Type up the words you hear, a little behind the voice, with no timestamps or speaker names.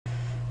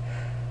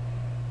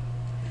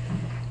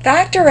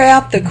Factor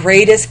out the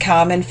greatest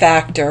common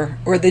factor,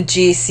 or the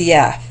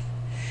GCF.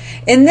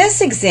 In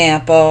this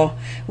example,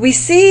 we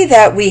see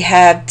that we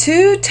have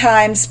 2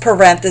 times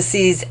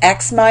parentheses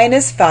x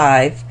minus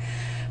 5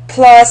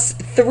 plus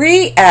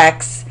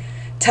 3x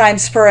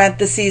times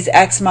parentheses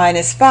x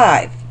minus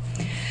 5.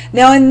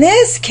 Now in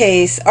this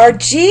case, our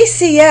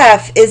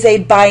GCF is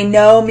a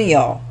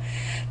binomial.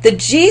 The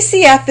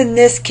GCF in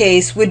this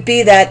case would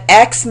be that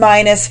x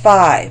minus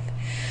 5.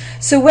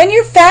 So when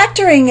you're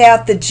factoring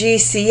out the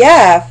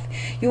GCF,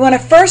 you want to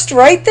first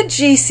write the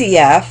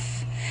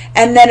GCF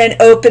and then an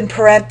open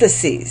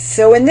parentheses.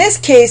 So in this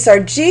case, our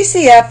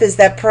GCF is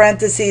that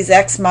parentheses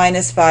x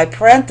minus 5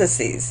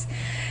 parentheses.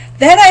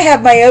 Then I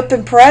have my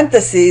open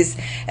parentheses,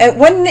 and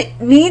what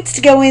needs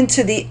to go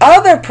into the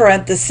other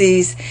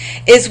parentheses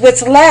is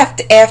what's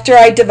left after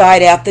I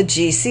divide out the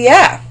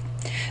GCF.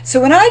 So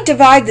when I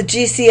divide the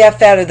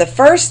GCF out of the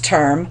first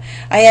term,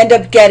 I end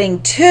up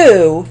getting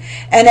 2,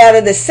 and out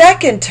of the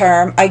second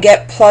term, I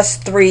get plus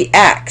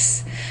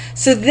 3x.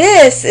 So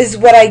this is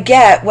what I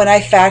get when I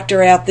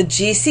factor out the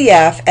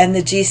GCF, and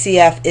the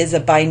GCF is a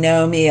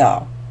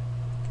binomial.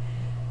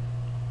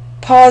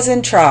 Pause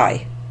and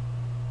try.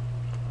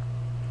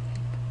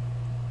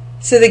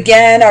 So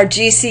again, our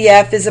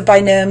GCF is a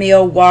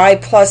binomial, y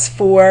plus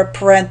 4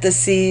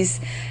 parentheses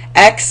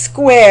x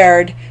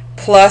squared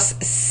plus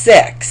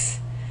 6.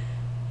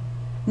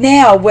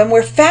 Now, when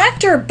we're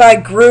factored by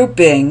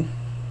grouping,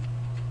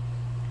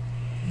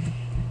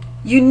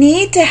 you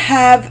need to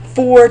have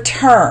 4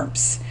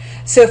 terms.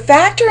 So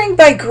factoring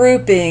by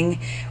grouping,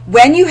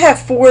 when you have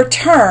 4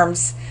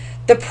 terms,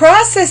 the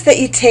process that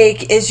you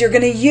take is you're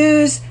going to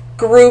use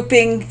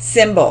grouping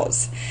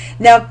symbols.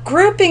 Now,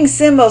 grouping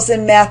symbols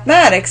in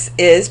mathematics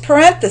is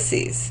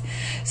parentheses.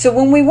 So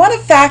when we want to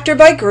factor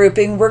by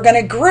grouping, we're going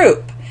to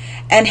group.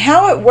 And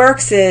how it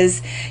works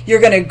is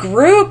you're going to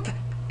group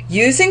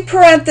using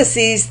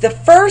parentheses the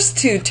first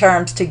 2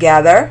 terms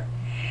together,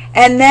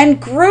 and then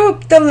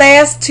group the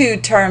last 2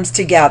 terms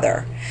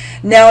together.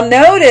 Now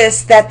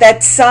notice that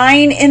that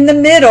sign in the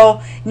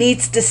middle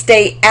needs to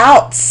stay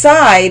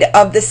outside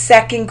of the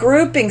second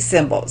grouping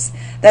symbols.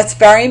 That's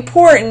very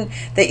important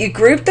that you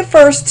group the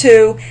first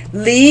 2,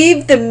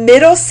 leave the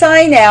middle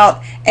sign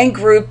out, and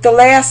group the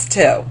last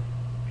 2.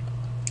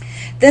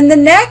 Then the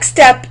next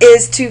step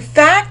is to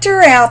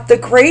factor out the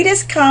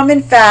greatest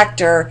common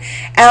factor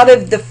out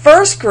of the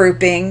first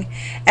grouping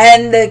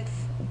and the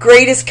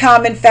greatest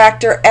common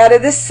factor out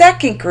of the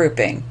second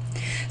grouping.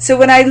 So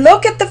when I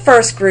look at the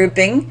first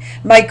grouping,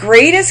 my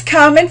greatest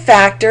common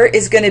factor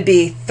is going to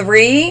be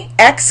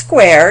 3x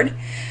squared.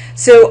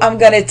 So I'm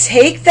going to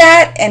take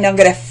that and I'm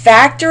going to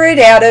factor it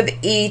out of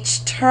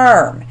each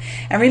term.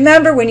 And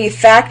remember, when you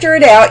factor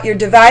it out, you're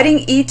dividing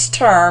each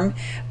term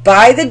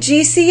by the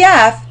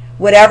GCF.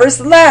 Whatever's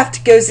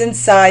left goes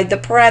inside the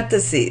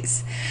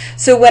parentheses.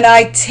 So when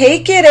I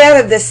take it out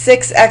of the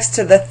 6x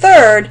to the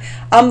third,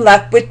 I'm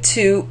left with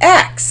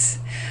 2x.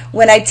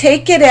 When I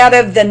take it out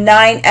of the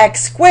 9x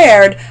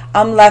squared,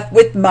 I'm left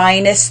with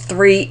minus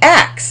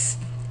 3x.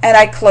 And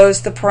I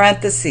close the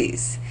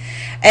parentheses.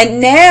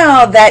 And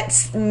now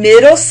that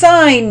middle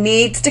sign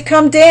needs to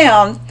come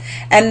down,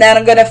 and then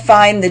I'm going to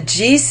find the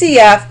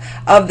GCF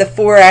of the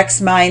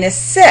 4x minus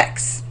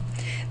 6.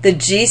 The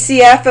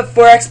GCF of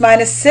 4x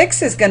minus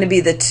 6 is going to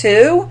be the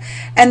 2,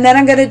 and then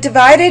I'm going to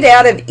divide it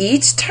out of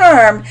each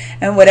term,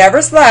 and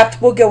whatever's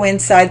left will go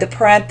inside the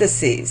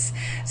parentheses.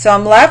 So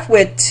I'm left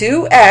with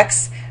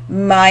 2x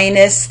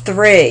minus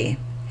 3.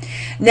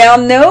 Now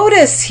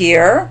notice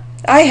here,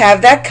 I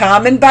have that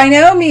common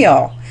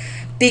binomial.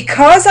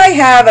 Because I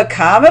have a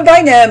common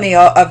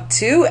binomial of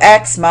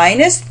 2x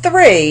minus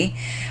 3,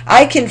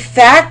 I can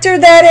factor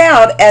that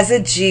out as a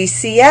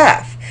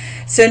GCF.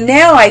 So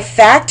now I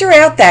factor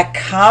out that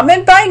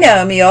common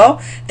binomial,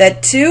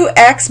 that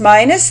 2x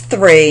minus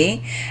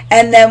 3,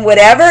 and then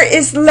whatever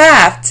is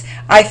left,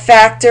 I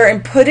factor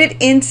and put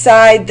it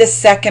inside the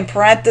second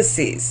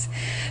parentheses.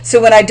 So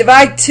when I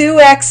divide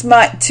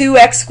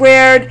 2x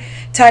squared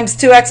times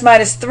 2x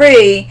minus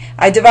 3,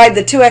 I divide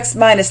the 2x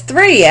minus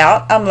 3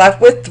 out, I'm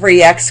left with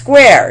 3x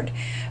squared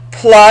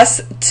plus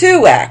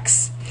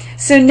 2x.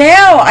 So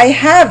now I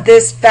have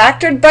this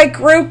factored by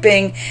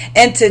grouping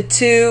into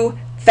 2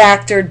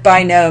 factored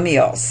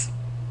binomials.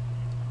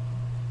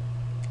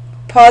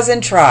 Pause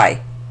and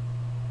try.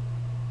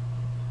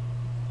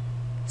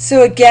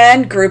 So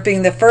again,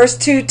 grouping the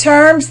first 2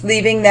 terms,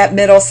 leaving that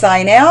middle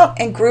sign out,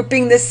 and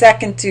grouping the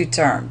second 2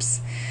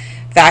 terms.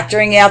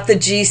 Factoring out the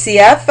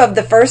GCF of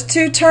the first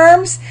 2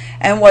 terms,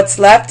 and what's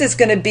left is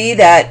going to be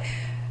that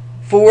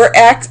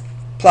 4x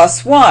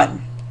plus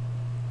 1.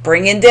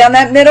 Bringing down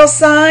that middle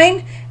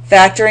sign,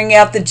 factoring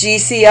out the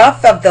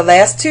GCF of the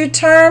last 2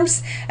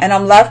 terms, and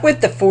I'm left with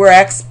the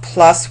 4x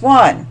plus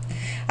 1.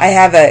 I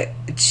have a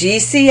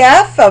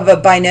GCF of a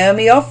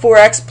binomial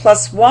 4x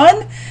plus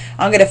 1.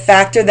 I'm going to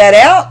factor that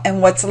out,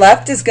 and what's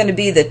left is going to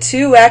be the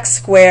 2x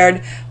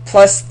squared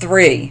plus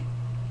 3.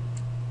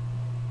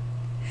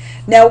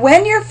 Now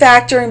when you're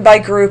factoring by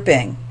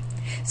grouping,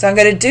 So I'm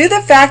going to do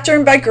the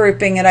factoring by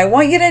grouping, and I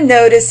want you to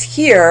notice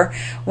here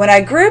when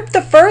I group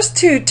the first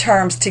two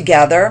terms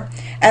together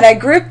and I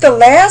group the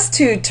last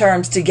two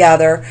terms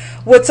together,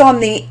 what's on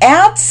the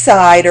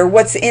outside or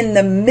what's in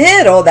the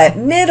middle, that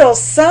middle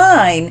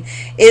sign,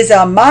 is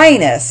a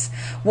minus.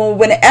 Well,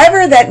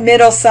 whenever that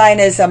middle sign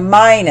is a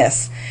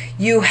minus,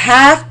 you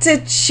have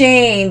to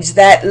change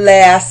that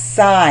last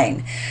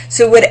sign.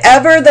 So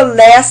whatever the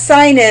last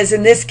sign is,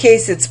 in this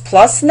case it's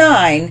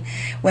 +9,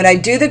 when I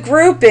do the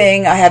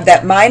grouping, I have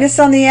that minus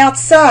on the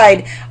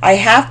outside, I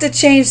have to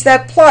change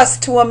that plus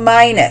to a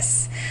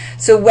minus.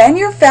 So when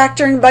you're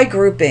factoring by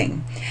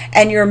grouping,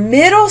 and your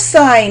middle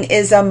sign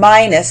is a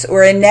minus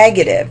or a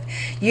negative,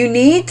 you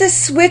need to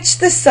switch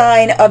the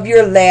sign of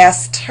your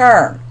last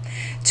term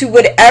to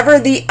whatever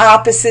the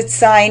opposite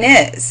sign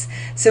is.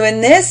 So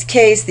in this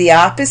case, the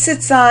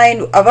opposite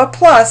sign of a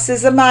plus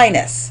is a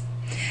minus.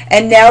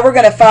 And now we're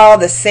going to follow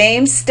the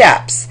same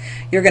steps.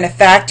 You're going to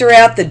factor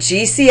out the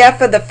GCF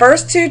of the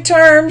first two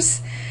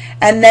terms,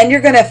 and then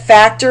you're going to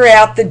factor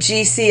out the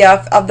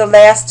GCF of the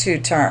last two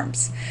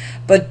terms.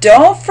 But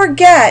don't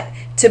forget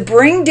to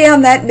bring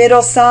down that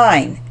middle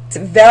sign. It's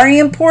very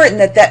important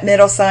that that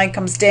middle sign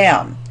comes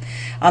down.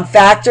 I'm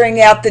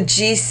factoring out the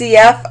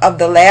GCF of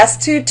the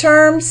last two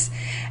terms,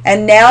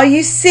 and now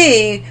you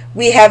see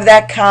we have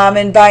that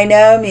common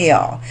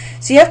binomial.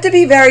 So you have to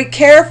be very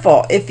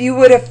careful. If you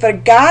would have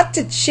forgot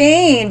to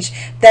change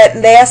that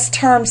last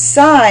term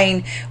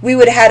sign, we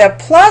would have had a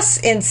plus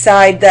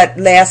inside that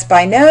last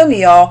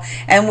binomial,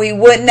 and we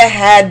wouldn't have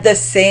had the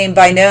same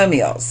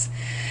binomials.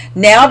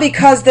 Now,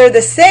 because they're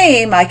the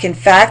same, I can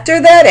factor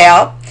that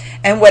out,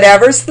 and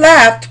whatever's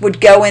left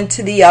would go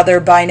into the other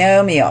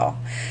binomial.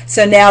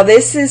 So now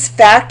this is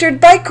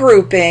factored by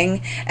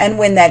grouping, and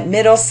when that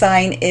middle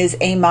sign is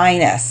a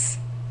minus.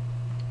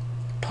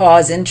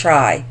 Pause and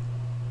try.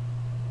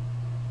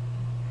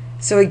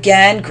 So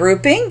again,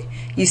 grouping,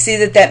 you see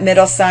that that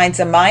middle sign's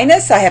a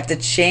minus. I have to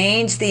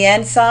change the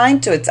end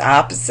sign to its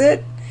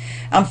opposite.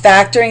 I'm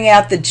factoring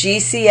out the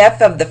GCF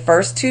of the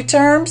first two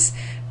terms,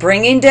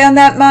 bringing down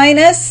that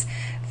minus,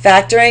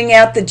 factoring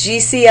out the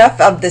GCF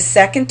of the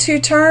second two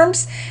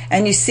terms,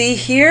 and you see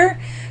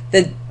here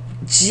the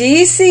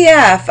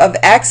GCF of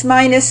x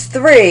minus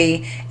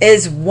 3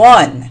 is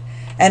 1.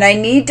 And I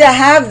need to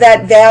have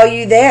that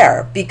value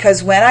there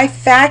because when I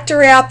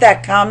factor out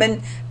that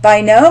common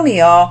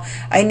binomial,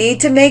 I need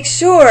to make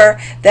sure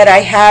that I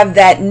have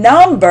that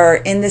number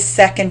in the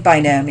second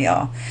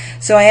binomial.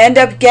 So I end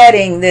up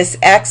getting this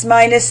x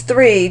minus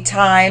 3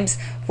 times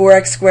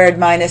 4x squared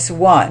minus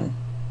 1.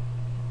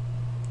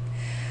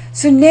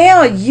 So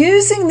now,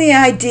 using the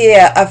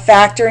idea of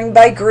factoring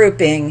by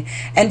grouping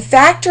and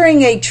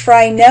factoring a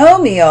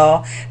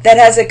trinomial that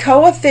has a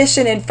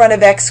coefficient in front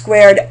of x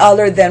squared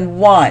other than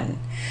 1,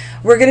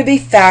 we're going to be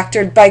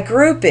factored by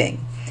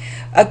grouping.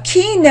 A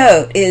key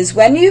note is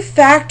when you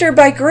factor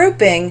by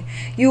grouping,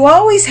 you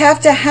always have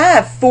to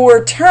have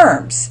 4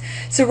 terms.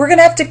 So we're going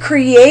to have to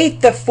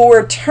create the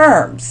 4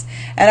 terms,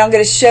 and I'm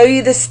going to show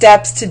you the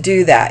steps to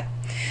do that.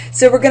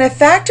 So we're going to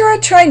factor a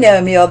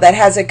trinomial that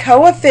has a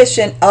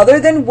coefficient other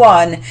than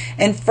 1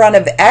 in front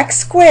of x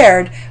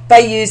squared by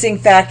using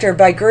factor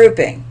by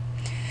grouping.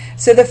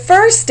 So the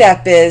first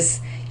step is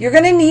you're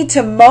going to need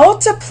to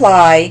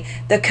multiply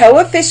the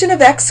coefficient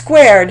of x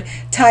squared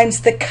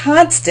times the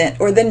constant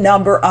or the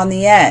number on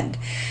the end.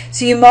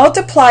 So you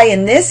multiply,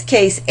 in this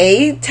case,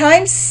 a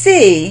times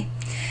c,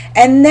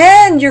 and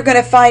then you're going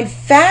to find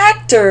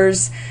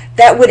factors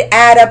that would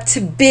add up to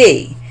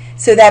b.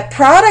 So that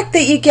product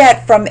that you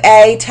get from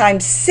A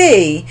times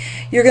C,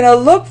 you're going to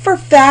look for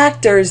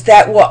factors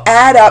that will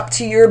add up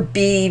to your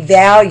B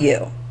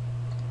value.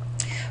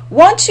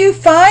 Once you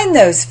find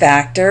those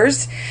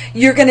factors,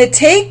 you're going to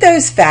take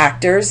those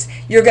factors,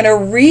 you're going to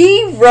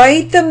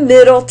rewrite the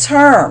middle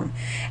term,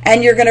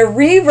 and you're going to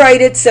rewrite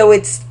it so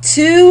it's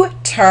 2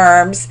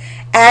 terms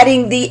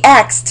adding the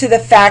x to the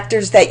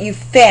factors that you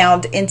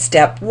found in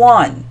step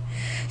 1,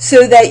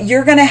 so that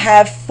you're going to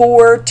have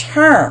 4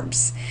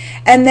 terms.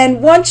 And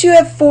then once you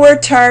have 4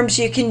 terms,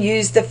 you can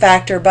use the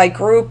factor by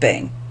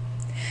grouping.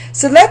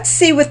 So let's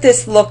see what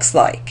this looks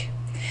like.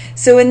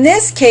 So in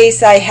this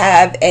case, I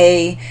have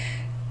a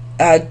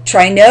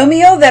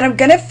trinomial that I'm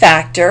going to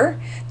factor.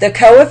 The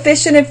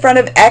coefficient in front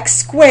of x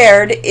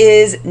squared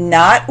is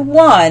not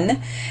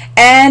 1,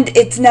 and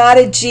it's not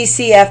a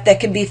GCF that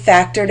can be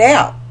factored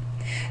out.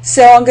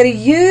 So I'm going to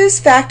use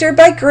factor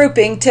by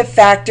grouping to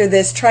factor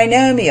this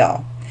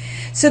trinomial.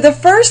 So the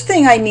first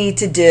thing I need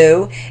to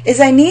do is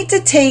I need to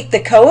take the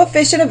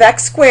coefficient of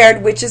x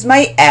squared, which is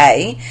my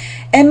a,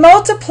 and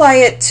multiply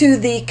it to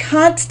the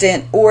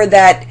constant or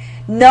that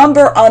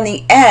number on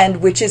the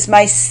end, which is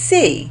my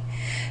c.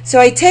 So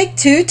I take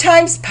 2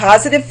 times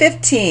positive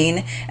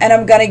 15, and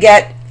I'm going to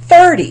get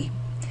 30.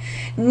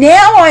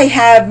 Now I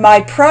have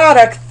my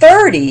product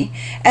 30,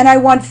 and I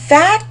want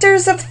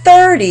factors of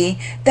 30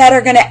 that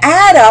are going to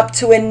add up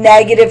to a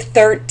negative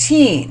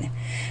 13.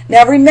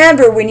 Now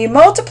remember, when you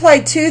multiply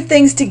 2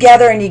 things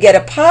together and you get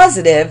a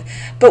positive,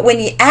 but when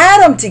you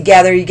add them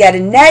together you get a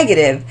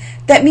negative,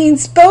 that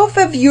means both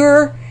of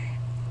your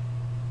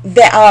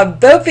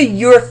both of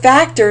your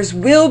factors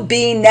will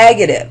be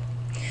negative.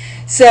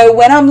 So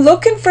when I'm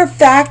looking for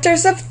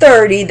factors of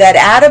 30 that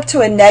add up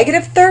to a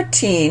negative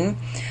 13,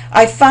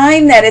 I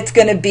find that it's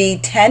going to be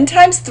 10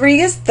 times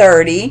 3 is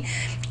 30,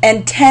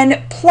 and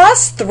 10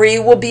 plus 3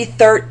 will be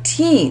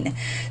 13.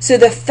 So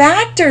the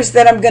factors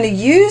that I'm going to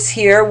use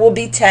here will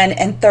be 10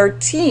 and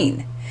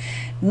 13.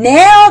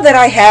 Now that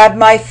I have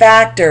my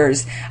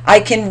factors, I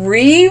can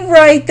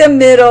rewrite the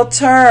middle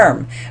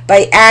term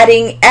by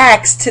adding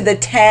x to the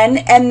 10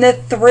 and the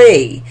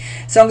 3.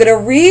 So I'm going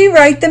to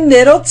rewrite the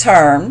middle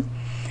term,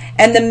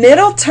 and the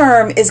middle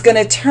term is going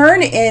to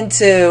turn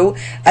into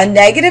a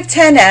negative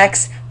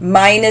 10x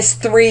minus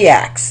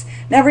 3x.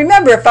 Now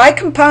remember, if I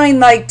combine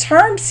like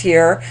terms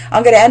here,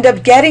 I'm going to end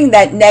up getting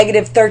that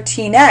negative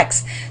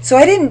 13x. So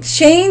I didn't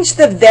change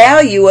the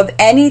value of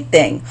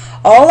anything.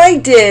 All I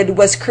did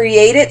was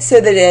create it so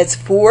that it's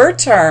 4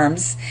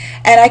 terms,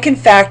 and I can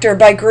factor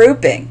by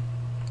grouping.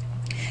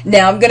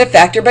 Now I'm going to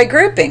factor by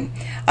grouping.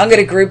 I'm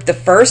going to group the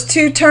first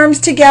 2 terms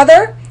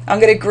together. I'm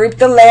going to group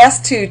the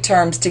last 2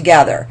 terms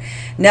together.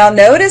 Now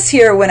notice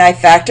here, when I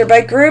factor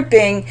by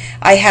grouping,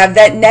 I have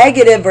that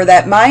negative or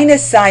that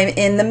minus sign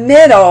in the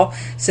middle,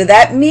 so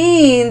that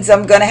means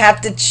I'm going to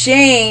have to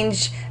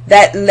change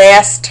that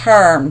last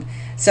term.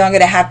 So I'm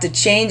going to have to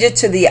change it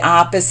to the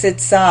opposite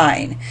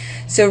sign.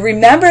 So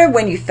remember,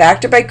 when you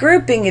factor by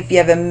grouping, if you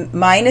have a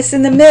minus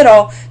in the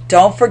middle,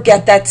 don't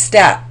forget that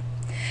step.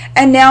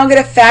 And now I'm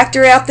going to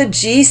factor out the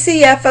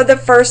GCF of the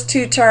first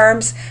 2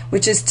 terms,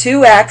 which is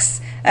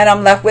 2x, and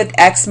I'm left with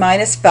x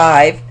minus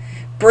 5.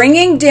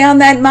 Bringing down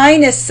that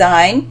minus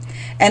sign,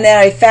 and then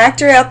I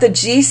factor out the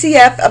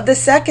GCF of the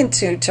second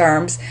 2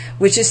 terms,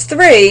 which is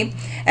 3,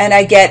 and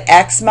I get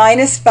x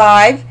minus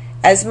 5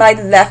 as my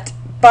left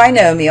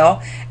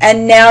binomial,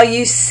 and now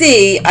you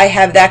see I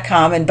have that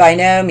common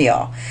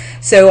binomial.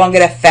 So I'm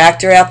going to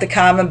factor out the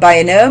common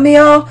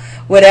binomial.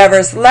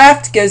 Whatever's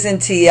left goes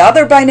into the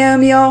other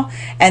binomial,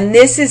 and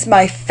this is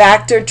my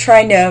factored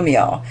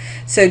trinomial.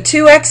 So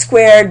 2x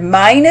squared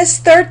minus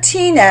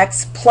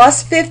 13x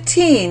plus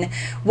 15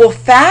 will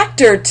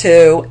factor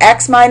to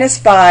x minus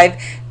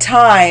 5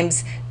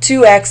 times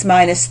 2x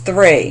minus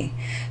 3.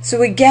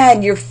 So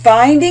again, you're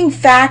finding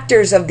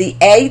factors of the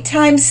a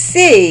times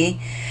c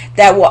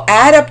that will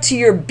add up to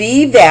your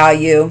b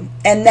value,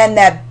 and then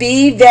that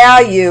b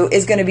value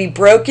is going to be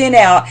broken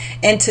out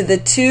into the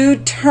 2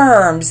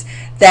 terms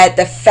that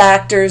the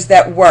factors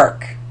that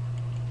work.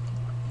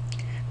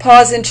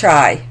 Pause and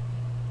try.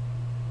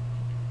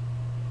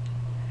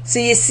 So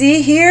you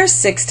see here,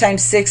 6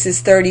 times 6 is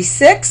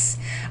 36.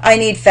 I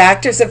need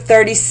factors of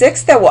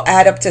 36 that will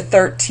add up to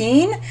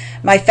 13.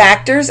 My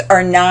factors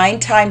are 9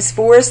 times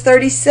 4 is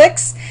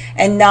 36,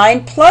 and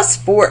 9 plus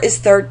 4 is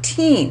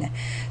 13.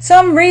 So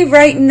I'm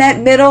rewriting that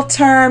middle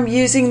term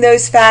using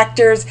those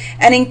factors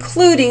and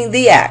including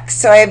the x.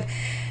 So I have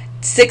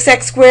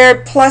 6x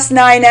squared plus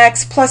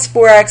 9x plus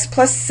 4x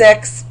plus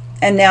 6,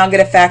 and now I'm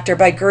going to factor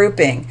by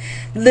grouping,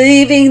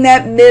 leaving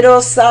that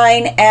middle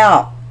sign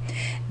out.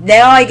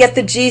 Now I get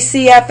the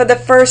GCF of the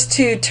first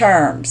 2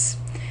 terms,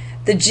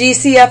 the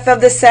GCF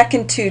of the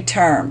second 2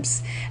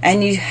 terms,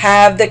 and you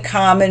have the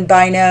common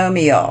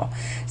binomial.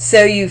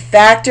 So you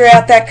factor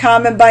out that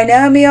common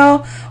binomial,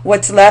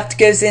 what's left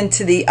goes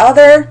into the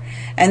other,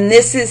 and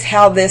this is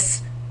how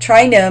this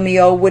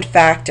trinomial would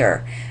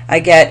factor. I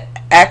get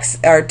x,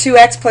 or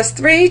 2x plus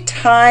 3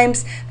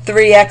 times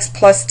 3x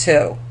plus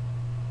 2.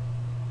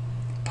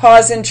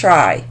 Pause and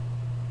try.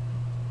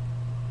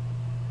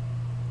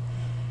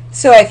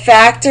 So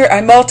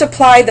I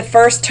multiply the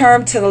first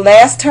term to the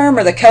last term,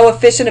 or the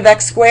coefficient of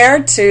x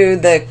squared to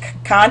the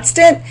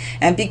constant,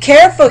 and be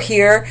careful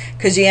here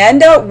because you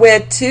end up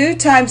with 2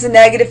 times the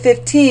negative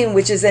 15,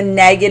 which is a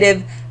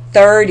negative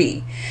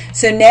 30.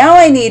 So now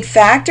I need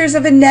factors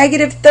of a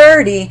negative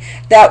 30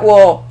 that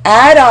will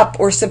add up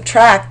or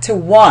subtract to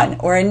 1,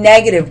 or a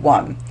negative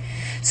 1.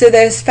 So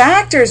those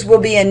factors will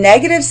be a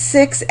negative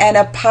 6 and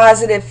a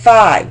positive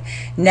 5.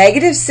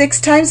 Negative 6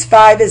 times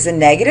 5 is a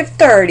negative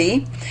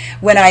 30.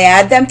 When I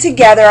add them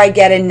together, I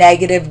get a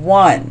negative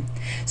 1.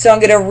 So I'm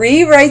going to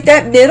rewrite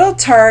that middle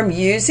term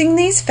using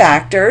these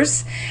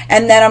factors,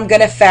 and then I'm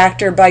going to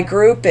factor by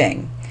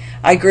grouping.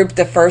 I group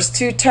the first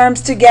 2 terms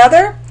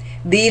together,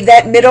 leave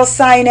that middle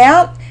sign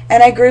out,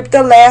 and I group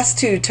the last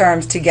 2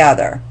 terms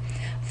together,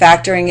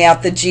 factoring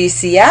out the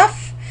GCF.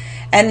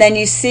 And then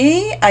you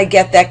see I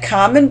get that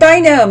common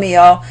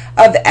binomial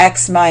of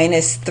x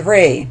minus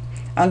 3.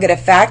 I'm going to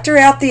factor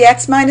out the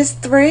x minus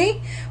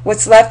 3.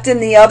 What's left in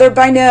the other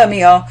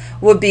binomial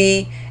will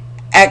be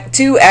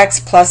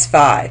 2x plus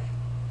 5.